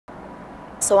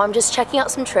So I'm just checking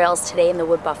out some trails today in the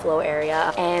Wood Buffalo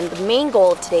area, and the main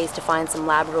goal of today is to find some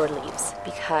Labrador leaves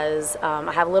because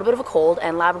I have a little bit of a cold,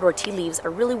 and Labrador tea leaves are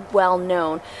really well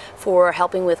known for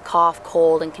helping with cough,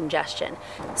 cold, and congestion.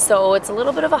 So it's a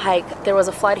little bit of a hike. There was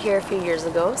a flood here a few years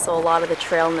ago, so a lot of the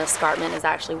trail and the escarpment is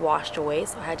actually washed away,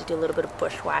 so I had to do a little bit of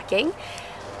bushwhacking.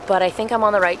 But I think I'm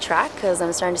on the right track because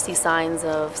I'm starting to see signs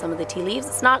of some of the tea leaves.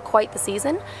 It's not quite the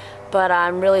season, but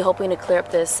I'm really hoping to clear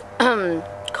up this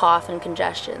cough and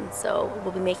congestion, so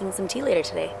we'll be making some tea later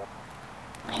today.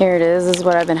 Here it is. This is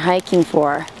what I've been hiking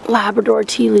for. Labrador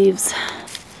tea leaves.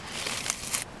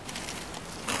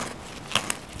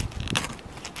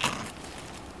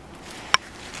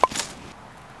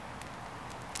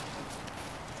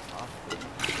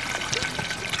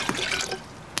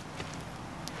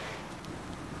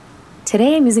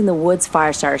 Today I'm using the Woods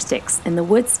fire starter sticks and the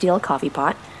Woods steel coffee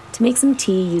pot to make some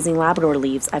tea using Labrador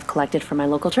leaves I've collected from my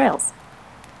local trails.